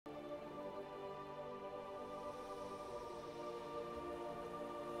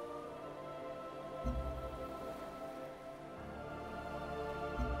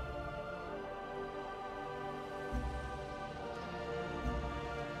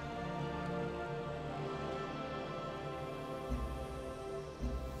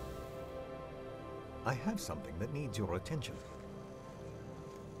I have something that needs your attention.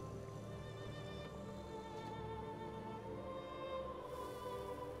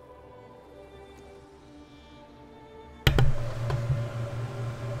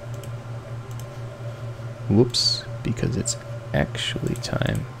 Whoops, because it's actually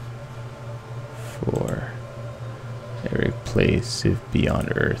time for Eric Plays Civ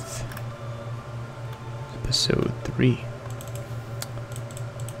Beyond Earth, Episode 3.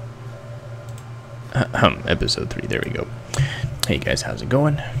 Episode 3, there we go. Hey guys, how's it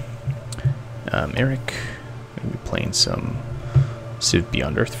going? Eric. I'm going to be playing some Civ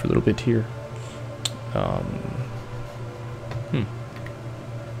Beyond Earth for a little bit here. The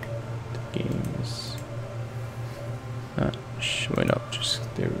game's not showing up, just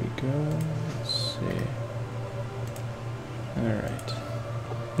there we go. Let's see. Alright.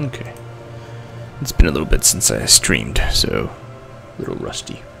 Okay. It's been a little bit since I streamed, so a little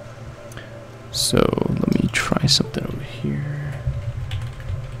rusty. So let me try something over here.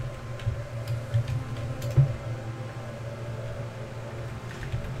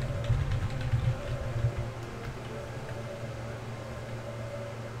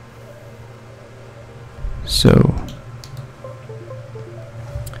 So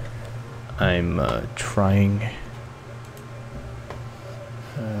I'm trying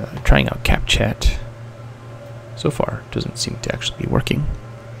out CapChat. So far, it doesn't seem to actually be working.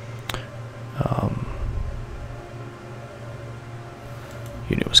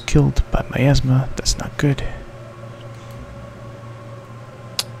 Unit was killed by miasma. That's not good.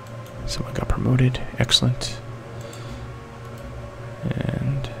 Someone got promoted. Excellent.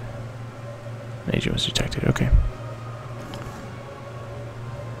 And an agent was detected. Okay.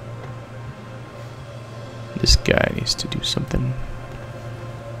 This guy needs to do something.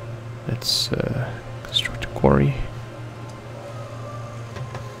 Let's construct a quarry.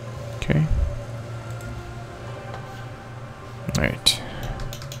 Okay. Alright.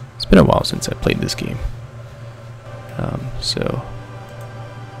 It's been a while since I played this game. So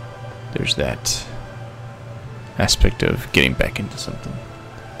there's that aspect of getting back into something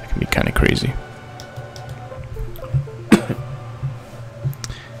that can be kind of crazy.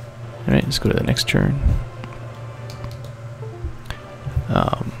 Alright, let's go to the next turn.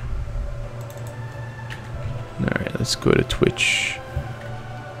 Alright, let's go to Twitch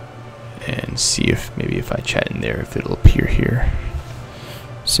and see if maybe if I chat in there, if it'll appear here.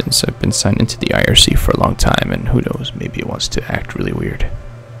 Since I've been signed into the IRC for a long time, and who knows, maybe it wants to act really weird.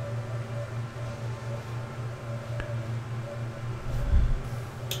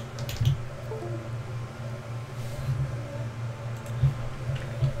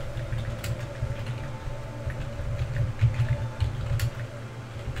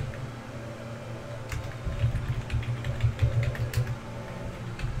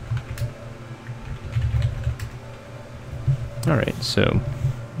 Alright, so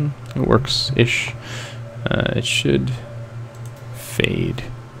it works-ish. It should fade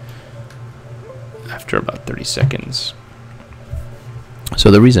after about 30 seconds.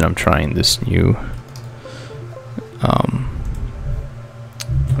 So the reason I'm trying this new I'm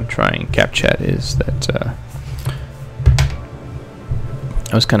trying CapChat is that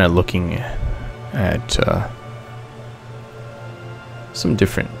I was kind of looking at some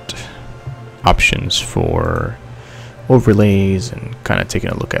different options for overlays and kind of taking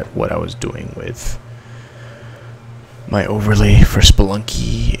a look at what I was doing with my overlay for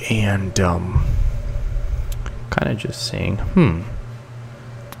Spelunky, and kind of just saying,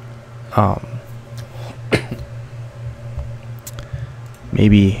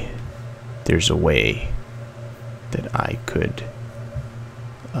 maybe there's a way that I could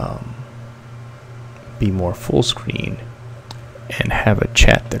be more full screen and have a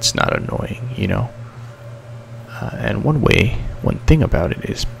chat that's not annoying, you know. And one thing about it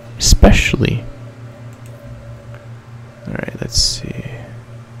is, especially, alright, let's see.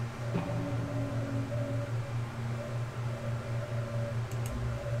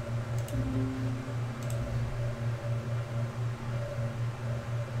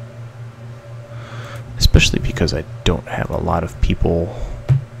 Especially because I don't have a lot of people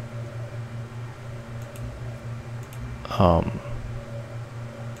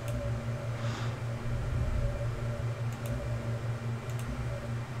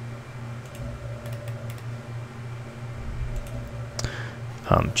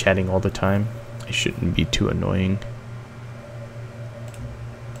chatting all the time. It shouldn't be too annoying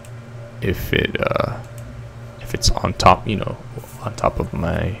if it's on top, you know, on top of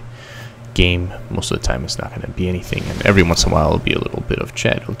my game. Most of the time it's not going to be anything, and every once in a while it'll be a little bit of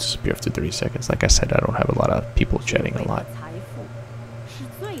chat. It'll disappear after 30 seconds. Like I said, I don't have a lot of people chatting a lot.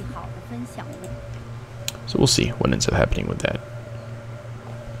 So we'll see what ends up happening with that.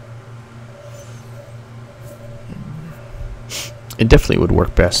 It definitely would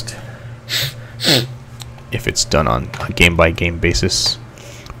work best if it's done on a game-by-game basis,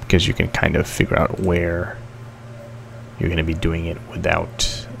 because you can kind of figure out where you're going to be doing it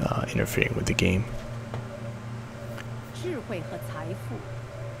without interfering with the game. 智慧和财富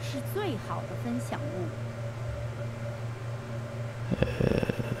是最好的分享物。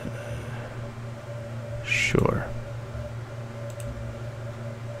Sure.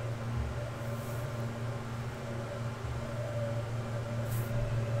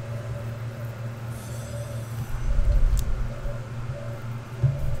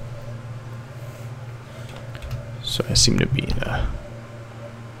 So I seem to be in a...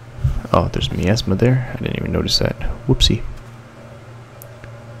 Oh, there's Miasma there. I didn't even notice that. Whoopsie.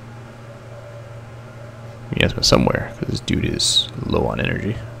 Miasma somewhere, because this dude is low on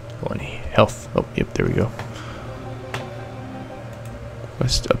energy. Low on health. Oh, yep, there we go.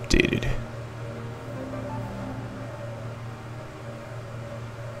 Quest updated.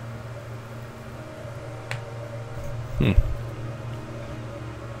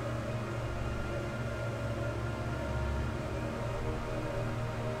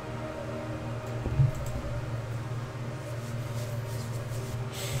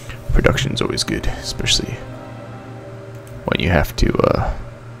 Production's always good, especially when you have to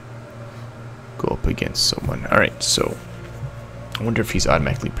go up against someone. Alright, so I wonder if he's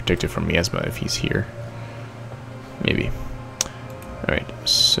automatically protected from Miasma if he's here. Maybe. Alright,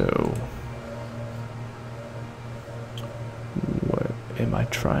 so what am I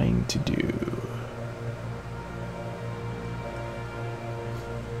trying to do?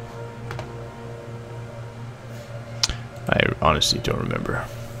 I honestly don't remember.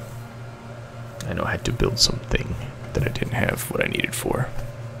 I know I had to build something that I didn't have what I needed for.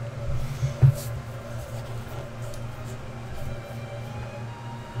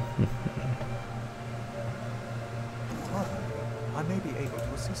 I may be able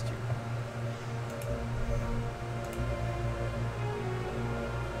to assist you.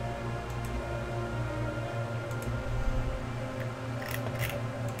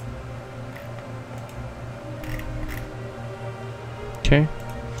 Okay.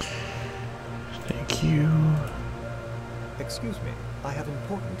 Thank you. Excuse me, I have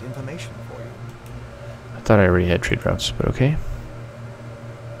important information for you. I thought I already had trade routes, but okay.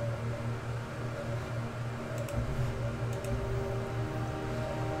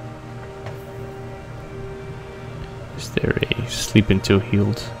 Is there a sleep until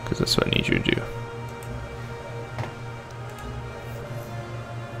healed? Because that's what I need you to do.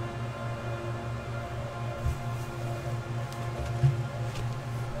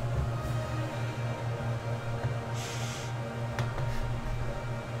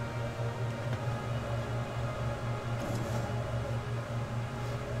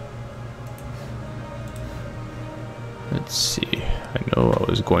 Let's see. I know I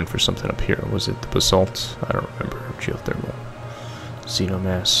was going for something up here. Was it the basalt? I don't remember. Geothermal.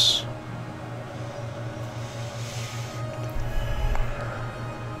 Xenomass.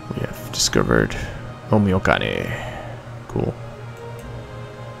 We have discovered Omiokane. Cool.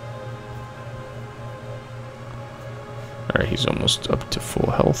 Alright, he's almost up to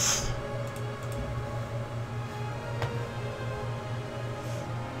full health.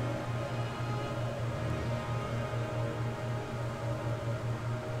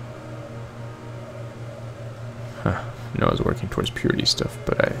 Huh. I know I was working towards purity stuff,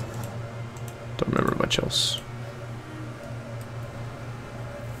 but I don't remember much else.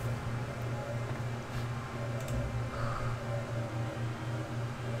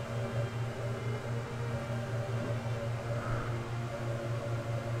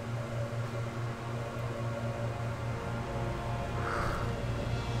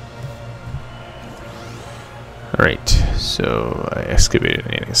 Alright, so I excavated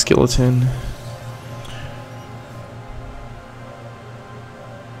a skeleton.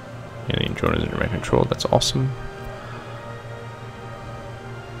 Alien drone is under my control, that's awesome.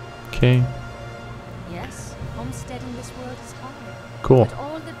 Okay. Yes, homesteading this world is hard. Cool. But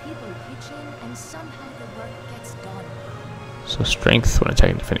all the people pitch in and somehow the work gets done. So strength when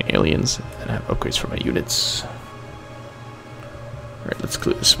attacking defending aliens, and I have upgrades for my units. Alright, let's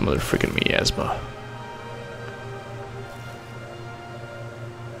clear this mother freaking miasma.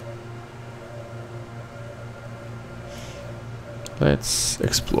 Let's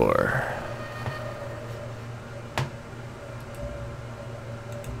explore.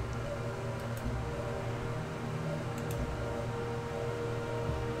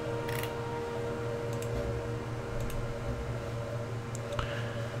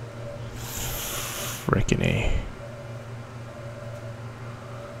 Frickin' A.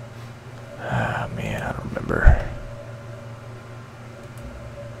 Ah, man, I don't remember.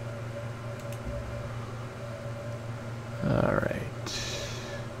 Alright.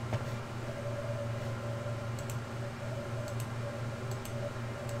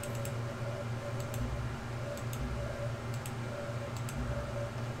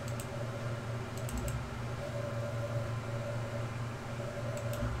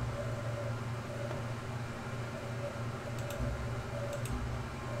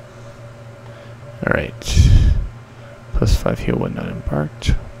 Alright. Plus 5 heal when not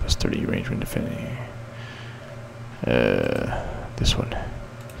embarked. Plus 30 range when defending. This one.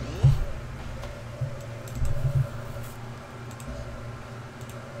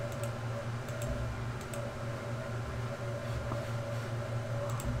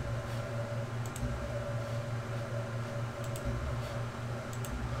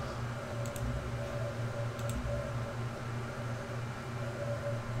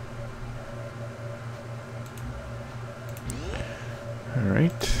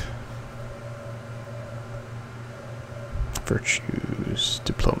 Alright. Virtues,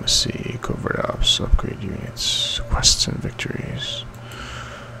 diplomacy, covert ops, upgrade units, quests and victories.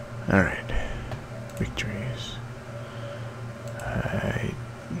 Alright. Victories. Alright,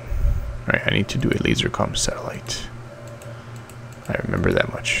 I need to do a laser comm satellite. I remember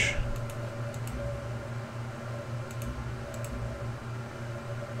that much.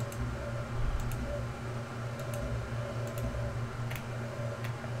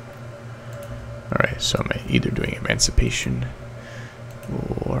 Alright, so I'm either doing Emancipation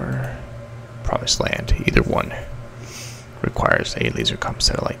or Promised Land. Either one requires a laser comm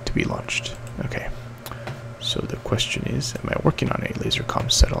satellite to be launched. Okay, so the question is, am I working on a laser comm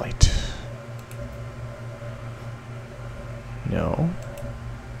satellite? No.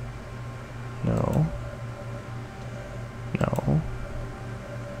 No. No.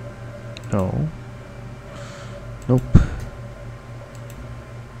 No. Nope.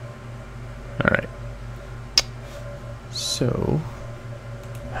 Alright. So,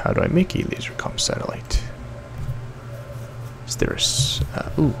 how do I make a laser comm satellite? Is there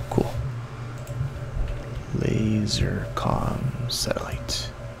a... ooh, cool. Laser comm satellite.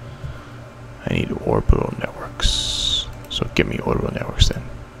 I need orbital networks. So give me orbital networks then.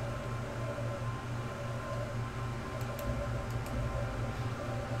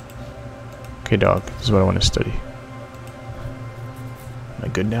 Okay, dog. This is what I want to study. Am I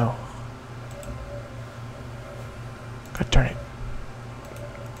good now? God darn it.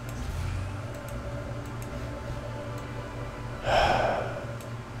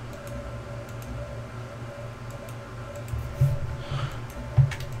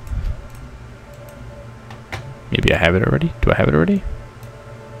 Maybe I have it already? Do I have it already?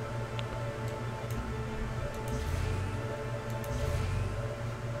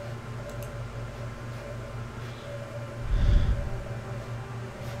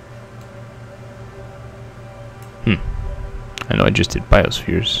 I know I just did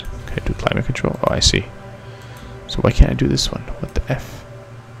biospheres. Can I do climate control? Oh, I see. So why can't I do this one? What the F?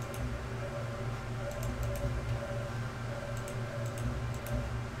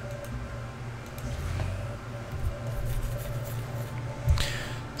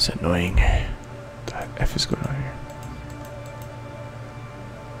 It's annoying. What the F is going on here?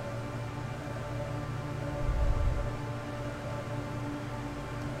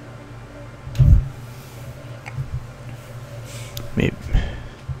 Maybe.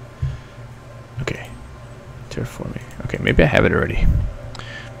 Okay. Terraforming. Okay, maybe I have it already.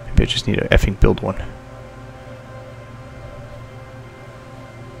 Maybe I just need to effing build one.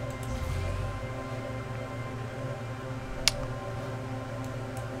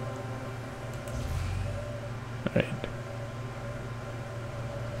 Alright.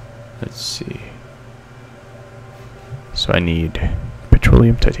 Let's see. So I need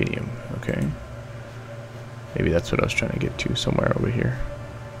petroleum, titanium. Okay. Maybe that's what I was trying to get to, somewhere over here.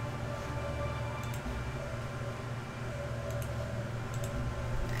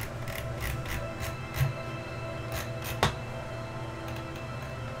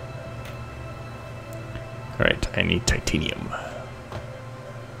 Alright, I need titanium.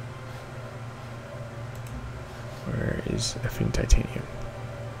 Where is effing titanium?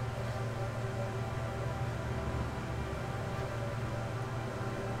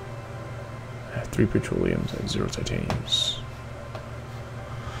 I have 3 petroleums and 0 titaniums.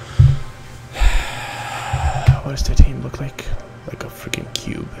 What does titanium look like? Like a freaking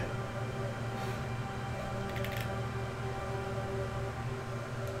cube.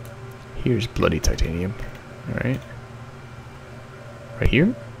 Here's bloody titanium. Alright. Right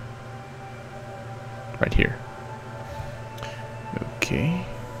here? Right here. Okay.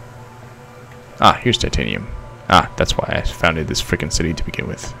 Ah, here's titanium. Ah, that's why I founded this freaking city to begin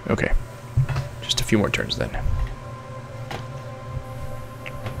with. Okay. Just a few more turns then.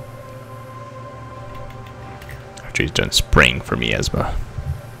 After he's done spraying for miasma.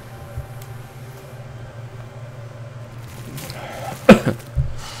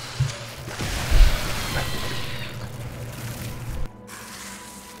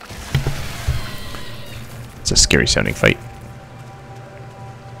 It's a scary sounding fight.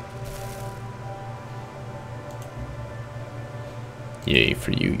 Yay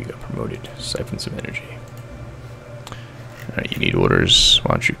for you, you got promoted. Siphon some energy. Alright, you need orders.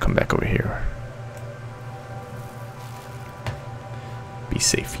 Why don't you come back over here? Be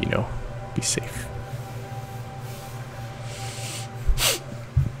safe, you know. Be safe.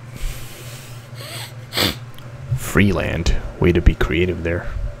 Freeland. Way to be creative there.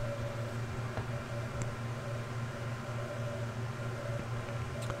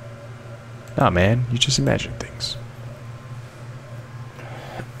 Nah, man, you just imagine things.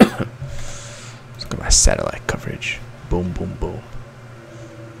 Let's look at my satellite coverage. Boom, boom, boom.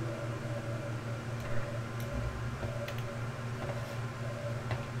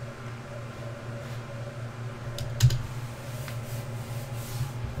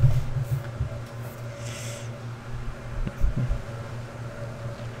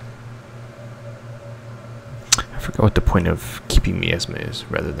 I forgot what the point of keeping miasma is,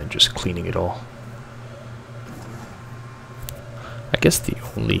 rather than just cleaning it all. I guess the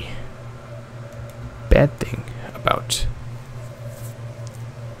only bad thing about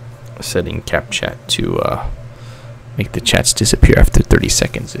setting cap chat to make the chats disappear after 30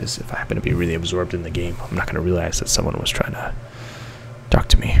 seconds is if I happen to be really absorbed in the game, I'm not going to realize that someone was trying to talk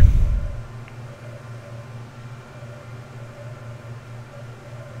to me.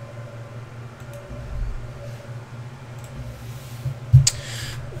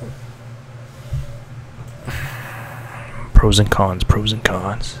 Pros and cons, pros and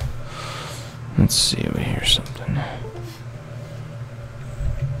cons. Let's see over here something.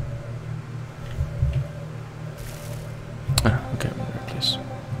 Ah, okay, there it is.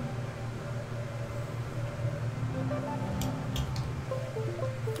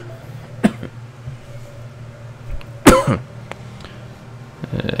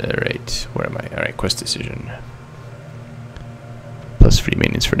 Alright, where am I? Alright, quest decision. Plus free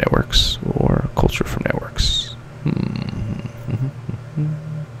maintenance for networks or culture from networks.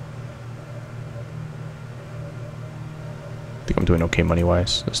 I think I'm doing okay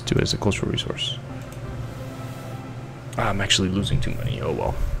money-wise. Let's do it as a cultural resource. Ah, I'm actually losing too money. Oh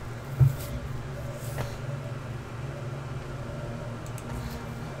well.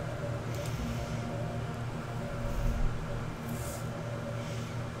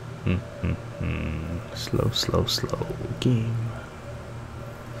 Slow, slow, slow game.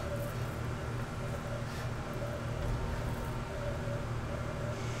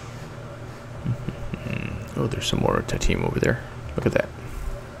 Oh, there's some more titanium over there. Look at that.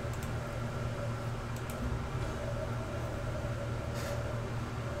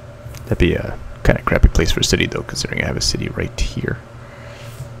 That'd be a kind of crappy place for a city, though, considering I have a city right here.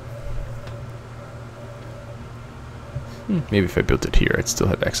 Maybe if I built it here, I'd still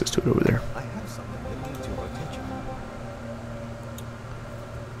have access to it over there. I have something that needs your attention.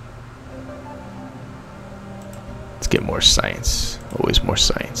 Let's get more science. Always more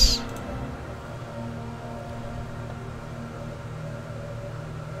science.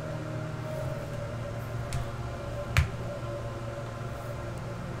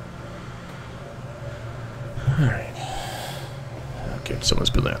 Alright. Okay, someone's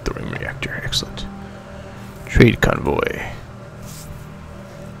building a thorium reactor. Excellent. Trade convoy.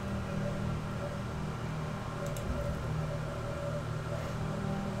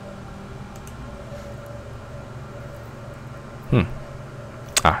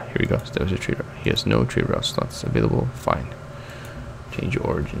 Ah, here we go. So that was a trade route. He has no trade route slots available. Fine. Change your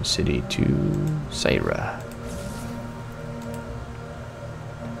origin city to Syra.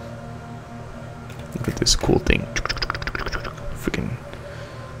 Look at this cool thing. Freaking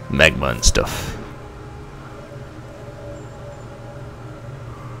magma and stuff.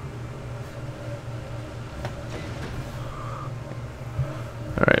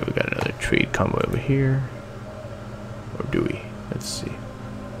 Alright, we got another trade convoy over here. Or do we? Let's see.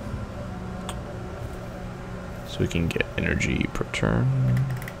 So we can get energy per turn.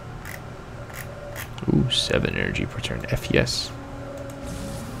 Ooh, 7 energy per turn. F yes.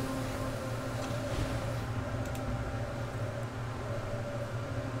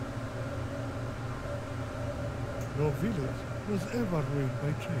 No village was ever ruined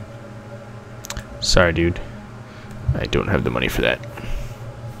by change. Sorry, dude. I don't have the money for that.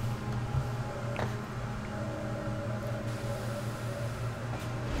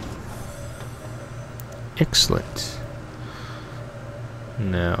 Excellent.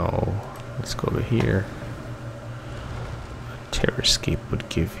 Now, let's go over here. Terror escape would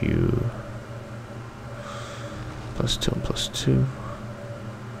give you +2 and +2.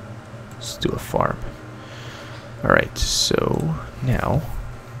 Let's do a farm. Alright, so now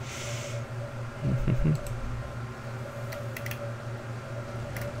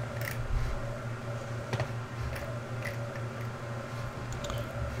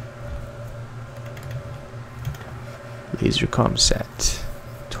laser comm set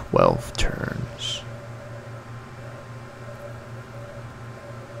 12 turns.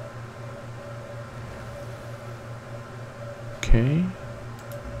 Okay.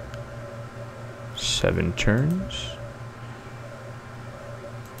 7 turns.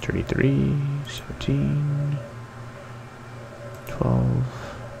 33, 17, 12,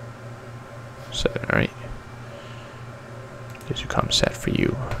 7. Alright. There's your comm set for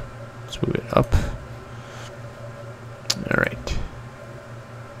you. Let's move it up. Alright.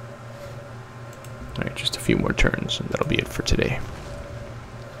 Alright, just a few more turns and that'll be it for today.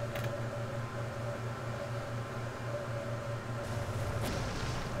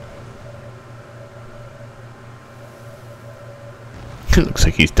 It looks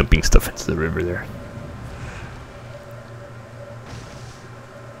like he's dumping stuff into the river there.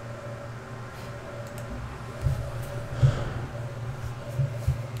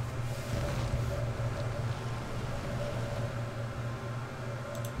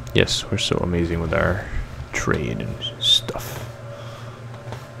 Yes, we're so amazing with our trade and stuff.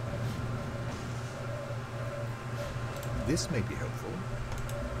 This may be helpful.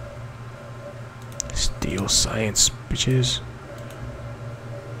 Steel science, bitches.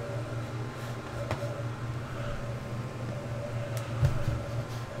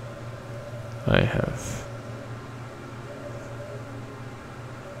 I have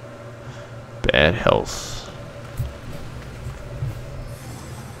bad health,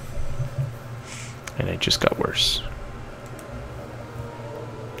 and it just got worse.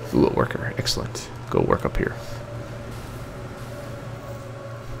 Ooh, a worker, excellent. Go work up here.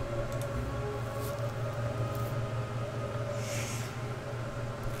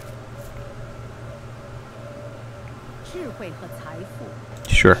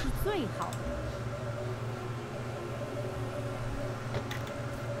 Sure.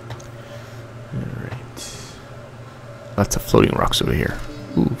 Alright. Lots of floating rocks over here.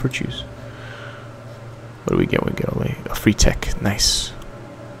 Ooh, virtues. What do we get? We get a free tech. Nice.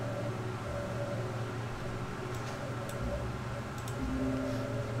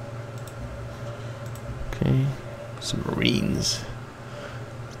 Okay. Some marines.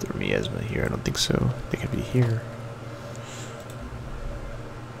 Is there miasma here? I don't think so. They could be here.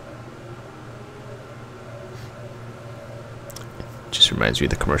 Just reminds me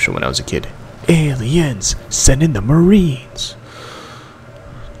of the commercial when I was a kid. Aliens, send in the Marines.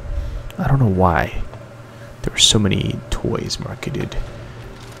 I don't know why there were so many toys marketed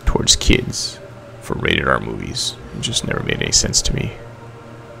towards kids for rated R movies. It just never made any sense to me.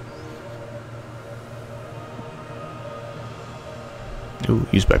 Ooh,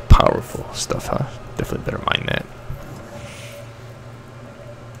 used by powerful stuff, huh? Definitely better mind that.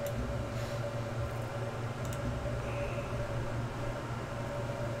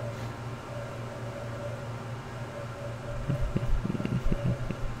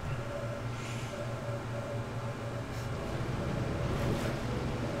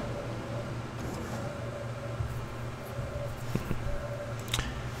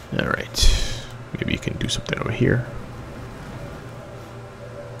 Alright, maybe you can do something over here.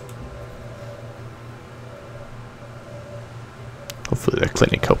 Hopefully that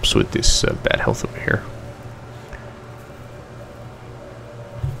clinic helps with this bad health over here.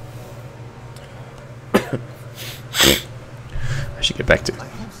 I should get back to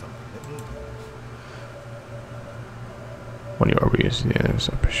one of your RBs. Yeah,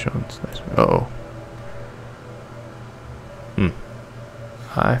 some nice. Uh-oh.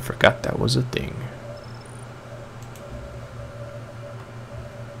 I forgot that was a thing.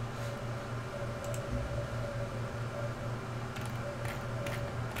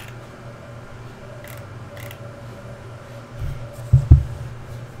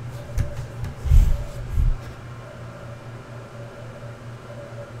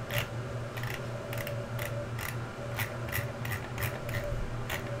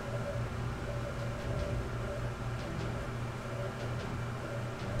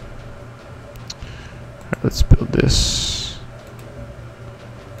 Let's build this.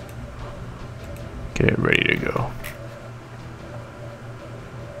 Get ready to go.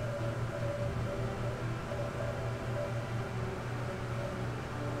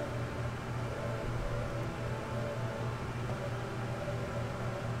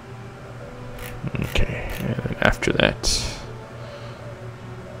 Okay, and then after that,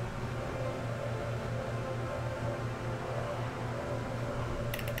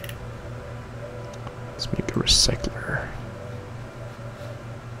 let's make a recycler.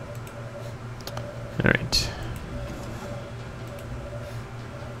 Alright.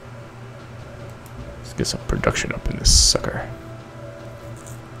 Let's get some production up in this sucker.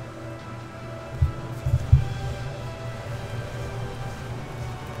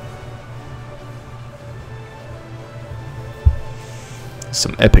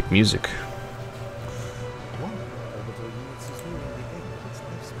 Some epic music. One orbital units is nearing the end of its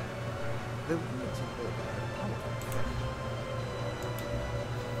lifespan. The units in orbit are powerful.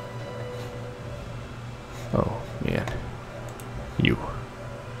 Oh, man. You.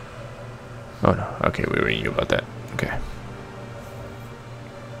 Oh, no. Okay, we already knew about that. Okay.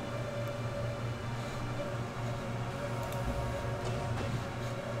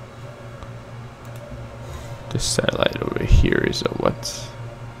 This satellite over here is a what?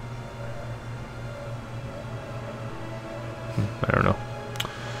 I don't know.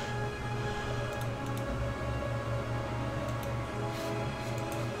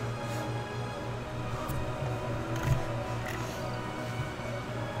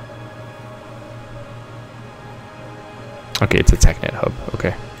 Okay, it's a TechNet hub.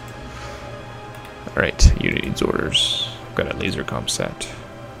 Okay. Alright, unit needs orders. Got a laser comsat.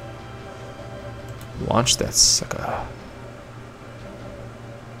 Launch that sucker.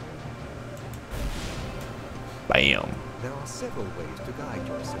 Bam. There are several ways to guide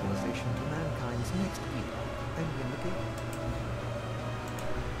your civilization to mankind's next era and win the game.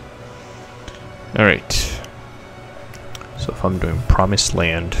 Alright. So if I'm doing Promised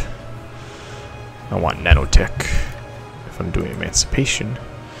Land, I want nanotech. If I'm doing Emancipation,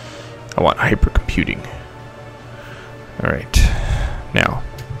 I want hypercomputing. Alright. Now,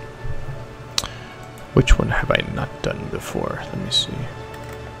 which one have I not done before? Let me see.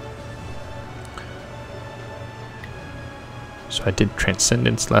 So I did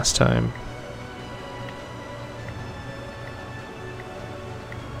Transcendence last time.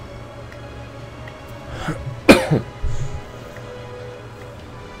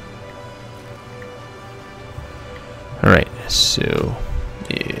 Alright, so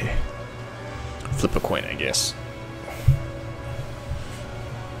yeah. Flip a coin, I guess.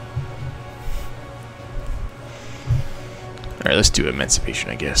 Alright, let's do Emancipation,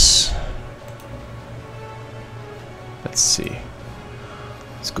 I guess. Let's see.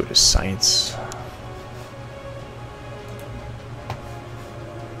 Let's go to Science.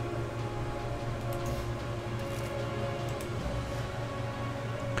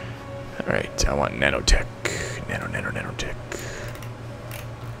 Alright, I want nanotech. Nanotech.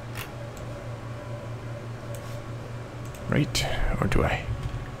 Right? Or do I?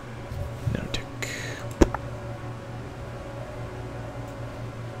 Nanotech.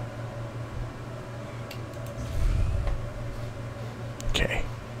 Okay.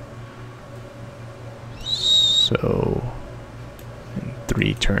 So, in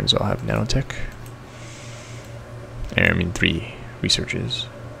 3 turns I'll have nanotech. I mean 3 researches.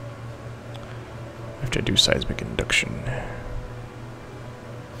 After I do seismic induction.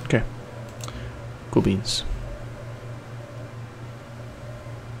 Okay. Cool beans.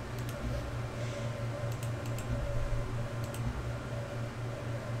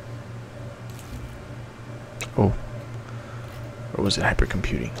 Oh. Or was it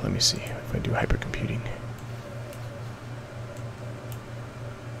hypercomputing? Let me see if I do hypercomputing.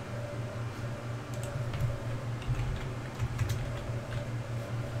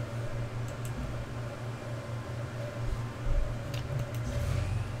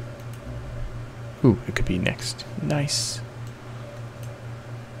 Ooh, it could be next. Nice.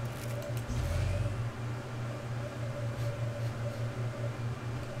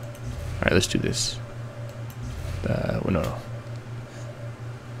 Alright, let's do this. Well, no.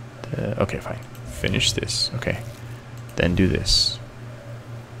 Okay, fine. Finish this. Okay. Then do this.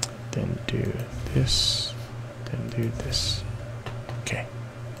 Then do this. Then do this. Okay.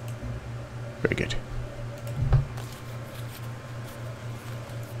 Very good.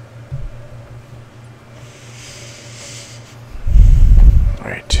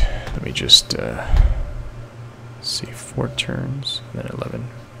 Alright. Let me just see, 4 turns, and then 11.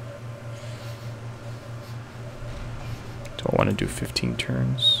 Do I want to do 15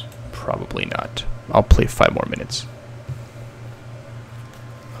 turns? Probably not. I'll play 5 more minutes.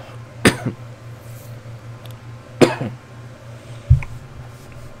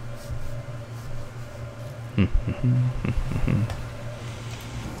 My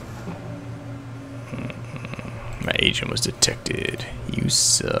agent was detected. You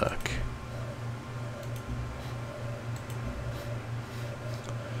suck.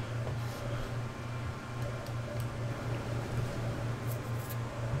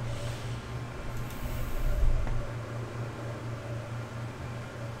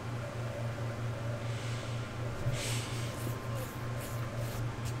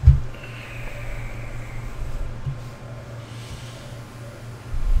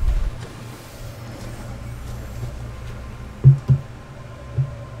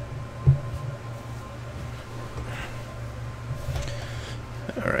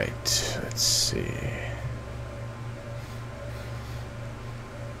 Alright, let's see.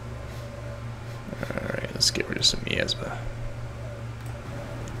 Alright, let's get rid of some miasma.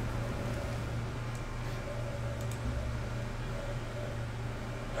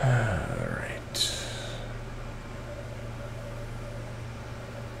 Alright.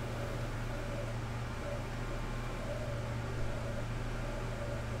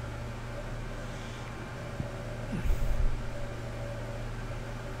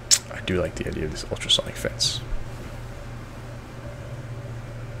 I do like the idea of this ultrasonic fence.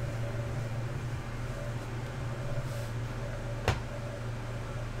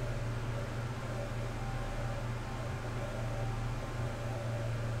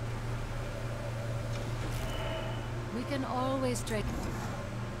 We can always trade.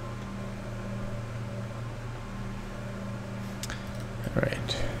 All right.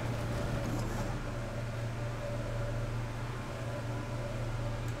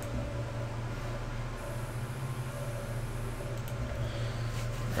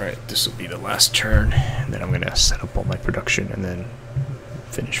 Alright, this will be the last turn, and then I'm going to set up all my production and then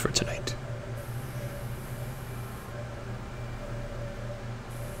finish for tonight.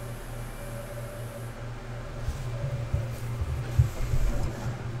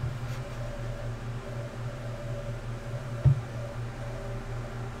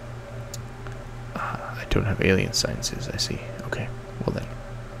 I don't have alien sciences, I see. Okay, well then.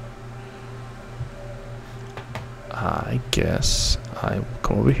 I guess I will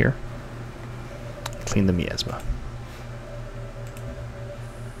come over here, clean the miasma.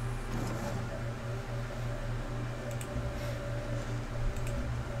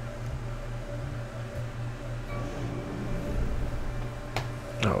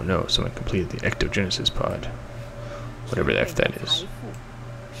 Oh no, someone completed the ectogenesis pod. Whatever the F that is.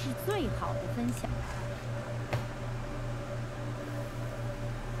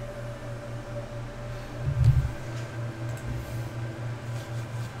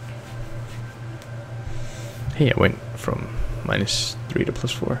 Hey, I went from -3 to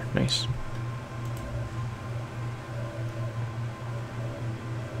 +4. Nice.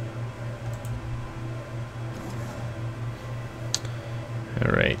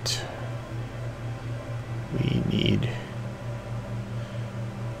 All right. We need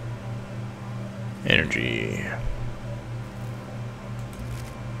energy.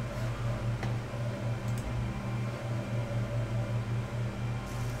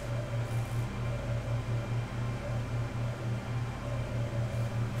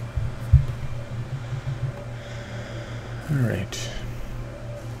 All right.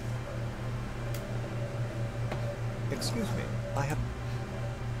 Excuse me, I have...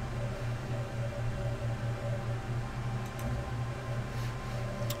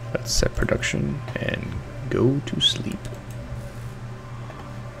 Let's set production and go to sleep.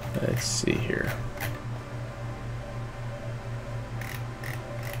 Let's see here.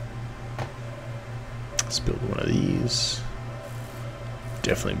 Let's build one of these.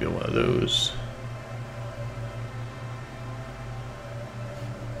 Definitely build one of those.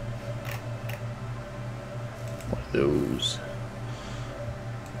 One of those.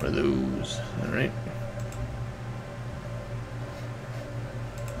 One of those. All right.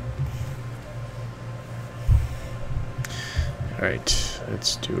 All right.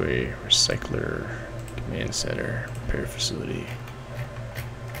 Let's do a recycler command center repair facility.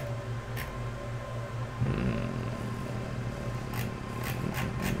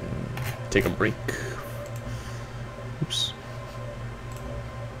 Take a break. Oops.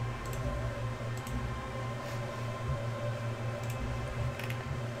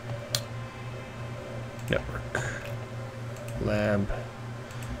 Network. Lab.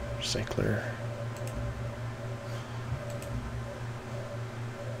 Recycler.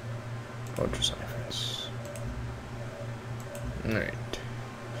 Ultrasonic fence. Alright.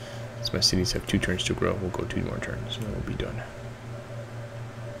 So my cities have 2 turns to grow. We'll go 2 more turns and then we'll be done.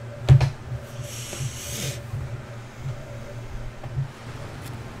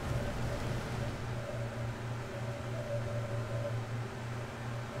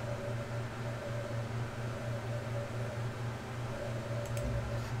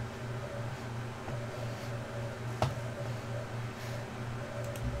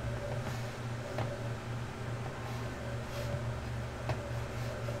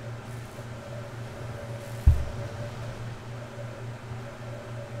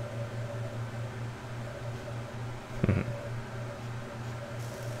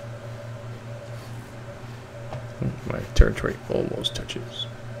 territory almost touches.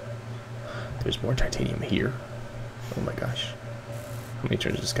 There's more titanium here. Oh my gosh. How many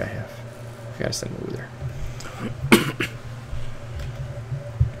turns does this guy have? I gotta send him over there.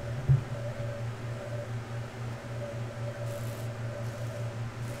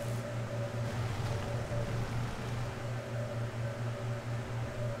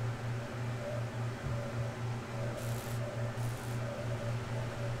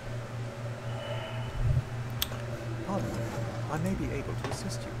 Pardon me. I may be able to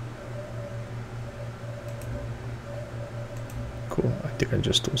assist you. Cool. I think I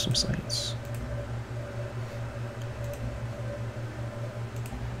just stole some science.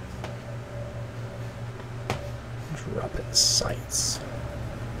 Drop in science.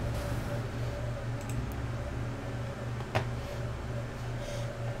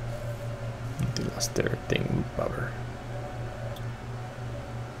 They lost their thing, bobber.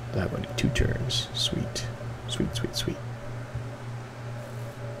 They have only 2 turns. Sweet. Sweet, sweet, sweet.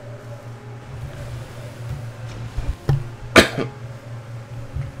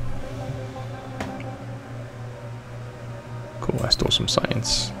 Cool, I stole some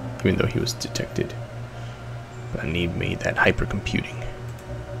science, even though he was detected. But I need me that hypercomputing.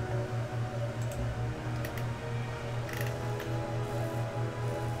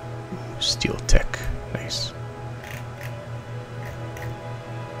 Ooh, steel tech, nice.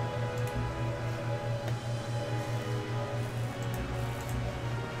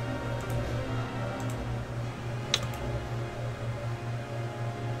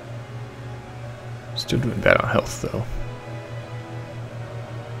 Still doing bad on health though.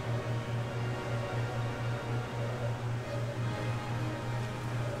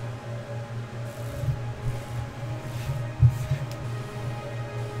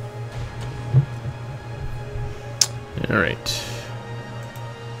 All right.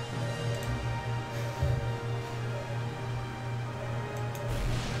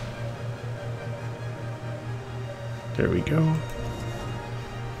 There we go.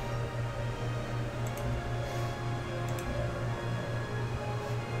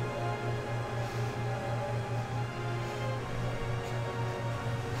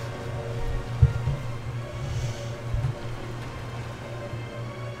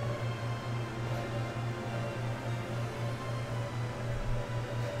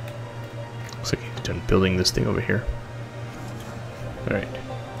 Looks like he's done building this thing over here. Alright.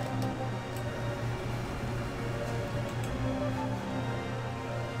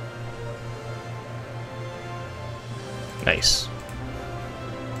 Nice.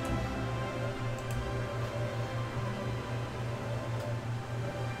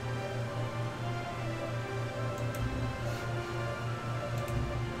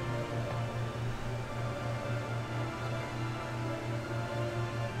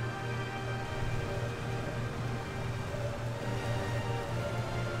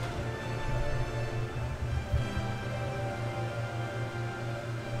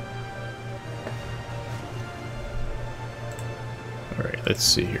 Alright, let's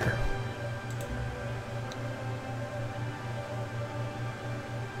see here.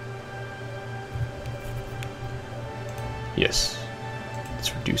 Yes.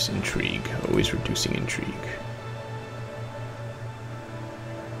 Let's reduce intrigue. Always reducing intrigue.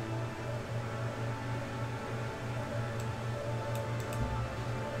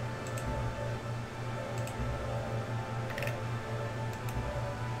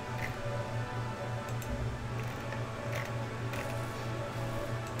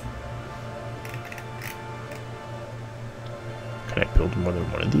 Can I build more than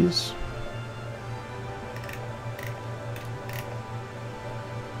one of these?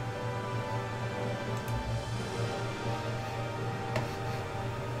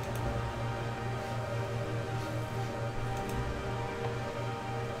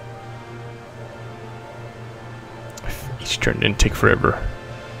 If each turn didn't take forever,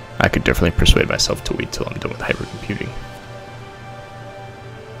 I could definitely persuade myself to wait till I'm done with hypercomputing.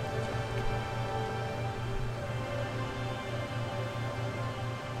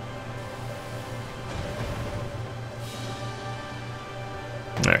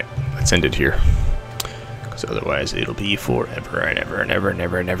 Alright, let's end it here. Because otherwise it'll be forever and ever and ever and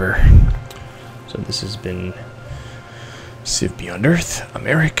ever and ever. So this has been Civ Beyond Earth. I'm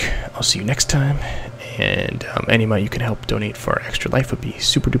Eric. I'll see you next time. And any amount you can help donate for our extra life would be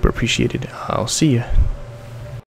super duper appreciated. I'll see you.